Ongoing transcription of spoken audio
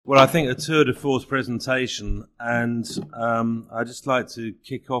Well, I think a tour de force presentation, and I'd just like to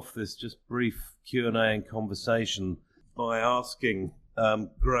kick off this just brief Q&A and conversation by asking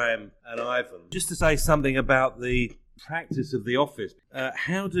Graham and Ivan just to say something about the practice of the office.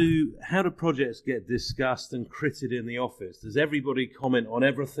 How do projects get discussed and critted in the office? Does everybody comment on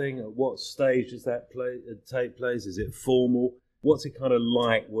everything? At what stage does that take place? Is it formal? What's it kind of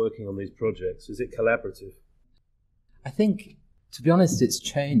like working on these projects? Is it collaborative? I think, to be honest, it's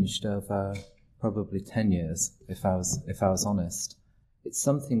changed over probably 10 years, if I was honest. It's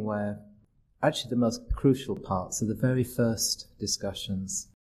something where actually the most crucial parts are the very first discussions.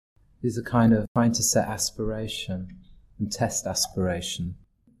 These are kind of trying to set aspiration and test aspiration.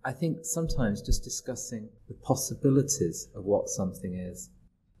 I think sometimes just discussing the possibilities of what something is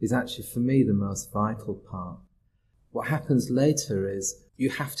actually, for me, the most vital part. What happens later is you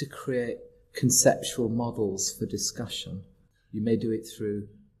have to create conceptual models for discussion. You may do it through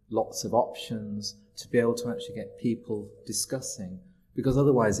lots of options to be able to actually get people discussing, because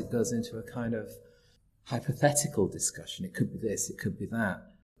otherwise it goes into a kind of hypothetical discussion. It could be this, it could be that.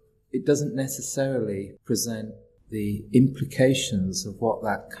 It doesn't necessarily present the implications of what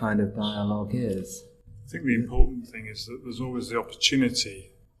that kind of dialogue is. I think the important thing is that there's always the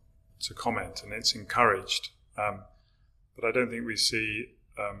opportunity to comment, and it's encouraged. But I don't think we see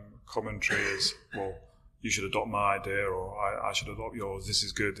commentary as, well, you should adopt my idea, or I should adopt yours, this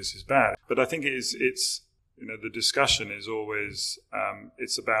is good, this is bad. But I think it's the discussion is always,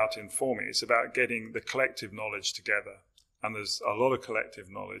 it's about informing, it's about getting the collective knowledge together. And there's a lot of collective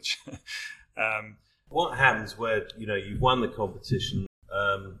knowledge. What happens where, you've won the competition,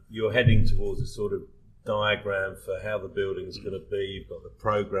 you're heading towards a sort of diagram for how the building's going to be, you've got the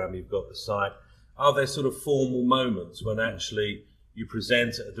programme, you've got the site. Are there sort of formal moments when actually you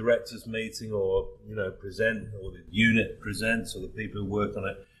present at a directors' meeting, or present, or the unit presents, or the people who work on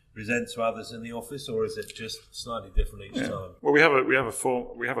it present to others in the office, or is it just slightly different each time? Well, we have a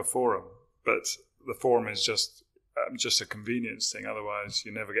forum, but the forum is just a convenience thing. Otherwise,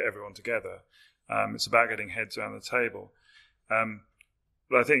 you never get everyone together. It's about getting heads around the table.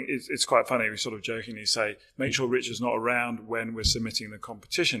 But I think it's quite funny. We sort of jokingly say, make sure Richard's not around when we're submitting the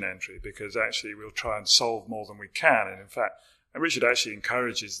competition entry, because actually we'll try and solve more than we can. And in fact, Richard actually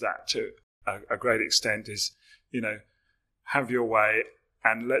encourages that to a great extent, is, have your way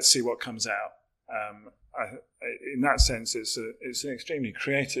and let's see what comes out. In that sense, it's an extremely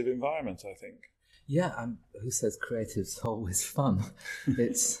creative environment, I think. Yeah, who says creative's always fun?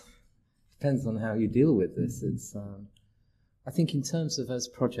 It depends on how you deal with this. It's I think in terms of as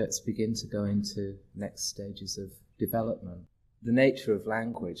projects begin to go into next stages of development, the nature of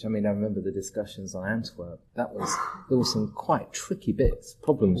language, I remember the discussions on Antwerp, there were some quite tricky bits,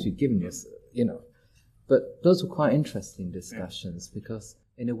 problems you'd given us, but those were quite interesting discussions, because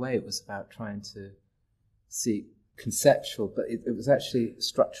in a way it was about trying to see conceptual, but it was actually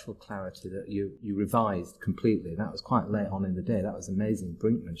structural clarity that you revised completely. That was quite late on in the day. That was amazing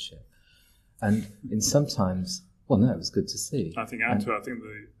brinkmanship. And in sometimes, it was good to see. I think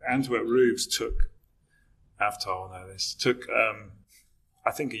the Antwerp roofs took, Avatar will know this,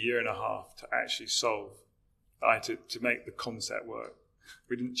 I think a year and a half to actually solve, to make the concept work.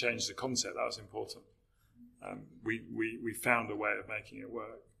 We didn't change the concept, that was important. We found a way of making it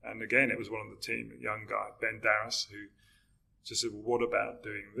work. And again, it was one of the team, a young guy, Ben Darris, who just said, well, what about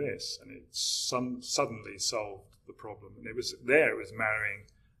doing this? And it suddenly solved the problem. And it was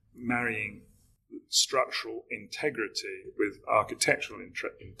marrying structural integrity with architectural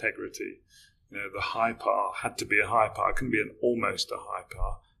integrity. The high par had to be a high par. It couldn't be almost a high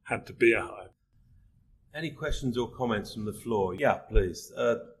par. Had to be a high. Any questions or comments from the floor? Yeah, please.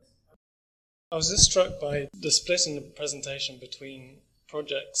 I was just struck by the split in the presentation between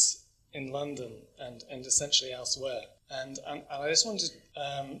projects in London and essentially elsewhere. And I just wanted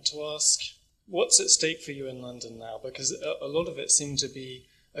to ask, what's at stake for you in London now? Because a lot of it seemed to be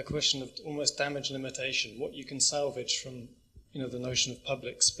a question of almost damage limitation, what you can salvage from the notion of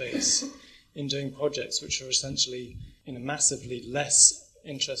public space in doing projects which are essentially massively less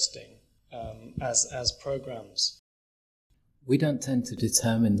interesting as programs. We don't tend to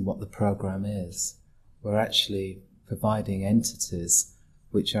determine what the program is. We're actually providing entities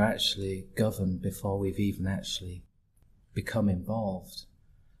which are actually governed before we've even actually become involved.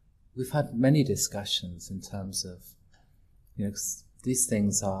 We've had many discussions in terms of, these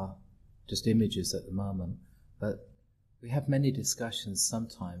things are just images at the moment, but we have many discussions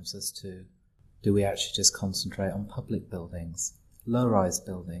sometimes as to, do we actually just concentrate on public buildings, low-rise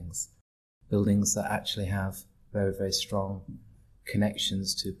buildings, buildings that actually have very, very strong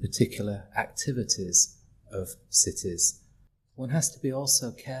connections to particular activities of cities? one has to be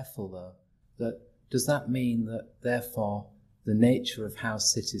also careful, though, that does that mean that, therefore, the nature of how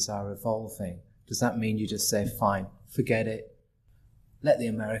cities are evolving, does that mean you just say, fine, forget it, let the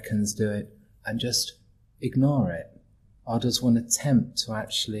Americans do it, and just ignore it? Or does one attempt to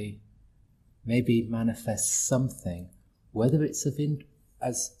actually maybe manifest something, whether it's of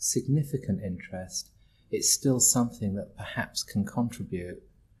as significant interest, it's still something that perhaps can contribute?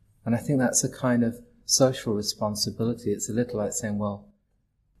 And I think that's a kind of social responsibility. It's a little like saying, well,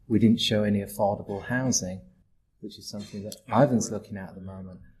 we didn't show any affordable housing, which is something that Ivan's looking at the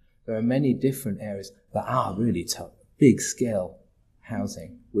moment. There are many different areas that are really tough, big-scale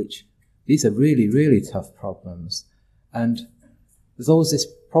housing, which these are really, really tough problems. And there's always this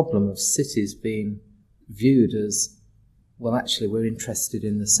problem of cities being viewed as, well, actually, we're interested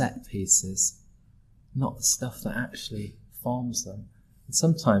in the set pieces, not the stuff that actually forms them. And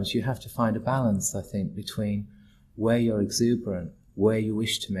sometimes you have to find a balance, I think, between where you're exuberant, where you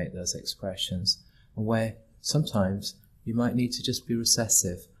wish to make those expressions, and where sometimes you might need to just be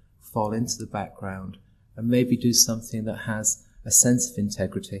recessive, fall into the background, and maybe do something that has a sense of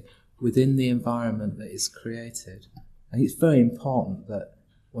integrity within the environment that is created. And it's very important that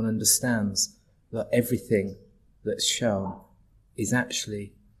one understands that everything that's shown is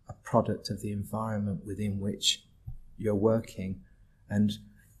actually a product of the environment within which you're working, and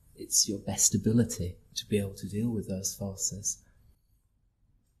it's your best ability to be able to deal with those forces.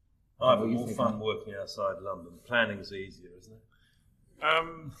 I have more fun working outside London. Planning's easier, isn't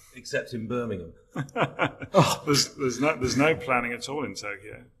it? Except in Birmingham. There's no planning at all in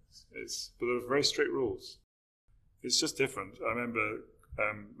Tokyo. But there are very strict rules. It's just different. I remember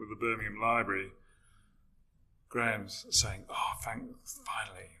with the Birmingham Library, Graham's saying,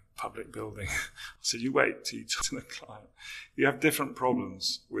 finally, public building. I said, you wait till you talk to the client. You have different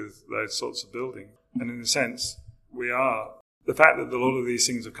problems with those sorts of building. And in a sense, the fact that a lot of these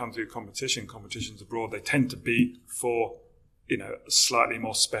things have come through competitions abroad, they tend to be for, slightly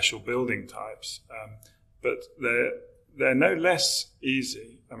more special building types. But they're no less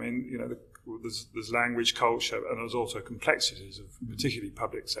easy. I mean, there's language, culture, and there's also complexities of particularly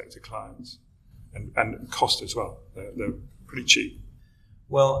public sector clients, and cost as well. They're pretty cheap.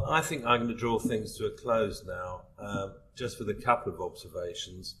 Well, I think I'm going to draw things to a close now, just with a couple of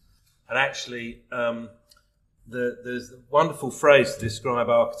observations. And actually, there's a wonderful phrase to describe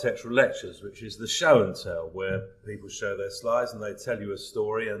architectural lectures, which is the show and tell, where people show their slides and they tell you a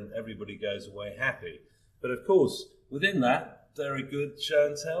story and everybody goes away happy. But of course, within that, there are good show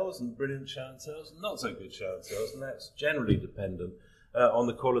and tells and brilliant show and tells and not so good show and tells, and that's generally dependent on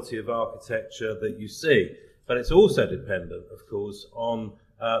the quality of architecture that you see. But it's also dependent, of course, on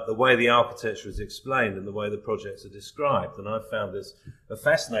the way the architecture is explained and the way the projects are described. And I found this a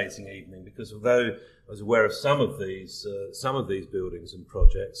fascinating evening because although I was aware of some of these buildings and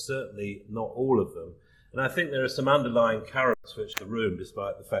projects, certainly not all of them. And I think there are some underlying currents which the room,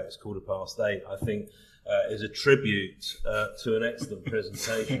 despite the fact it's 8:15, I think is a tribute to an excellent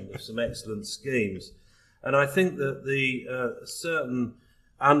presentation of some excellent schemes. And I think that the certain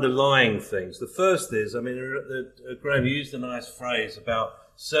underlying things, the first is, Graham used a nice phrase about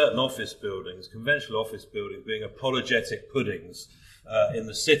certain office buildings, conventional office buildings being apologetic puddings in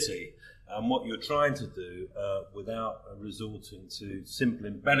the city. And what you're trying to do without resorting to simple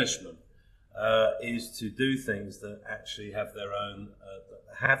embellishment is to do things that actually have their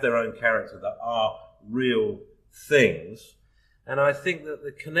own character, that are real things. And I think that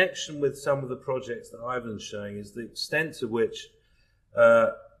the connection with some of the projects that Ivan's showing is the extent to which,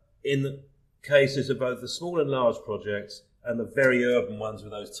 in the cases of both the small and large projects and the very urban ones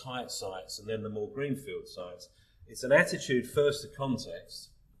with those tight sites and then the more greenfield sites, it's an attitude first to context,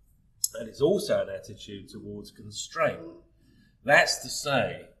 and it's also an attitude towards constraint. That's to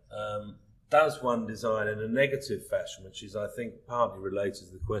say, does one design in a negative fashion, which is, I think, partly related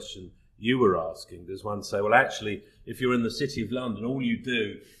to the question you were asking? Does one say, well, actually, if you're in the City of London, all you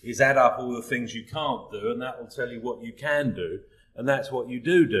do is add up all the things you can't do, and that will tell you what you can do, and that's what you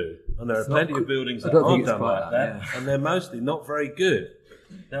do. And there are plenty of buildings that aren't done like that, and they're mostly not very good.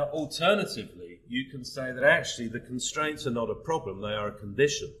 Now, alternatively, you can say that actually the constraints are not a problem, they are a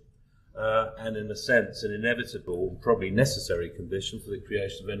condition. And in a sense, an inevitable, probably necessary condition for the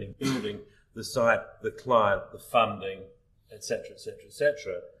creation of any building, the site, the client, the funding, etc., etc.,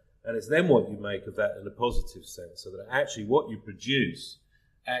 etc. And it's then what you make of that in a positive sense, so that actually what you produce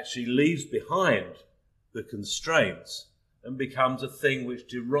actually leaves behind the constraints and becomes a thing which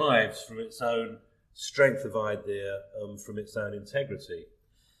derives from its own strength of idea, from its own integrity.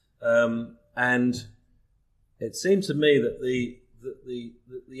 And it seemed to me that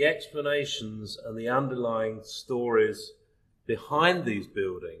the explanations and the underlying stories behind these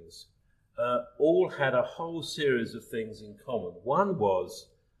buildings all had a whole series of things in common. One was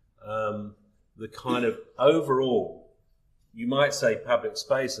the kind of overall, you might say, public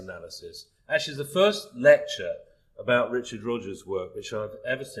space analysis. Actually, the first lecture about Richard Rogers' work which I've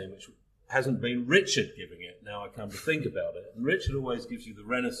ever seen, which hasn't been Richard giving it, now I come to think about it. And Richard always gives you the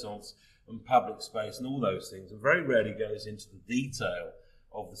Renaissance and public space and all those things, and very rarely goes into the detail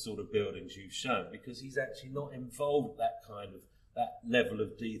of the sort of buildings you've shown, because he's actually not involved that level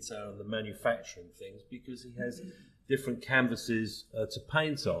of detail in the manufacturing things, because he has different canvases to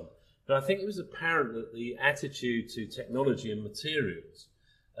paint on. But I think it was apparent that the attitude to technology and materials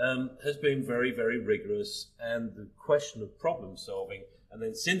has been very, very rigorous, and the question of problem solving and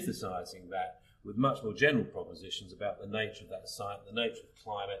then synthesizing that with much more general propositions about the nature of that site, the nature of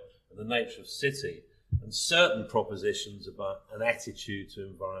climate, and the nature of city, and certain propositions about an attitude to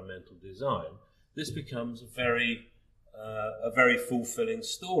environmental design, this becomes a very fulfilling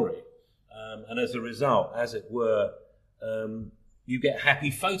story. And as a result, as it were, you get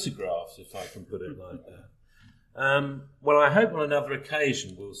happy photographs, if I can put it like that. Well, I hope on another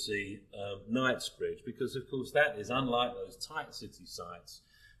occasion we'll see Knightsbridge, because of course that is unlike those tight city sites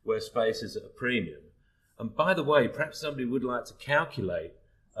where space is at a premium. And by the way, perhaps somebody would like to calculate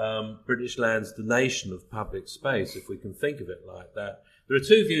British Land's donation of public space, if we can think of it like that. There are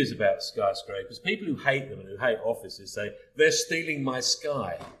two views about skyscrapers. People who hate them and who hate offices say, they're stealing my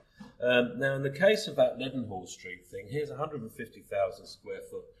sky. Now, in the case of that Leadenhall Street thing, here's 150,000 square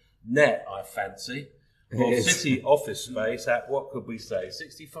foot net, I fancy, of city office space at, what could we say,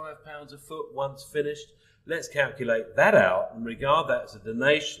 £65 a foot once finished. Let's calculate that out and regard that as a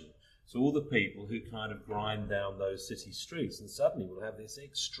donation to all the people who kind of grind down those city streets, and suddenly we'll have this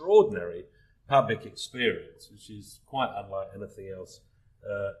extraordinary public experience, which is quite unlike anything else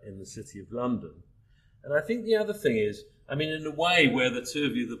in the City of London. And I think the other thing is, I mean, in a way where the two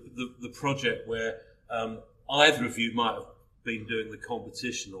of you, the project where either of you might have been doing the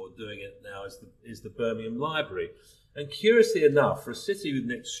competition or doing it now is the Birmingham Library. And curiously enough, for a city with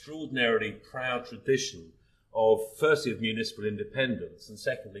an extraordinarily proud tradition of, firstly, of municipal independence and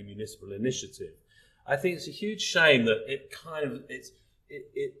secondly, municipal initiative, I think it's a huge shame that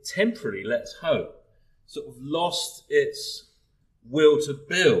it temporarily, let's hope, sort of lost its will to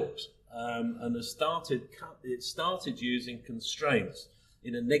build and it started using constraints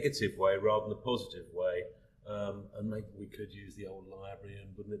in a negative way rather than a positive way. And maybe we could use the old library,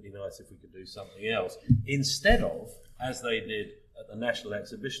 and wouldn't it be nice if we could do something else, instead of, as they did at the National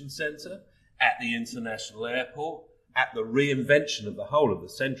Exhibition Centre, at the International Airport, at the reinvention of the whole of the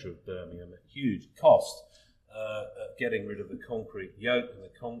centre of Birmingham at huge cost, getting rid of the concrete yoke and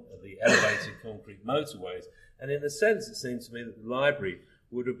the elevated concrete motorways. And in a sense, it seems to me that the library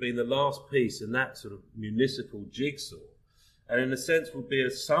would have been the last piece in that sort of municipal jigsaw, and in a sense would be a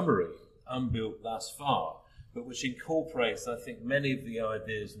summary, unbuilt thus far, but which incorporates, I think, many of the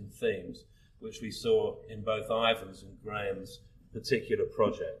ideas and themes which we saw in both Ivan's and Graham's particular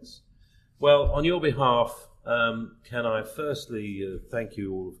projects. Well, on your behalf, can I firstly thank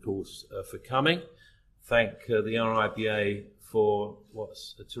you all, of course, for coming. Thank the RIBA for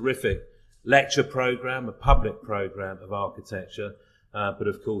what's a terrific lecture programme, a public programme of architecture, but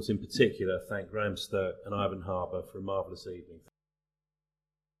of course, in particular, thank Graham Stirk and Ivan Harbour for a marvellous evening.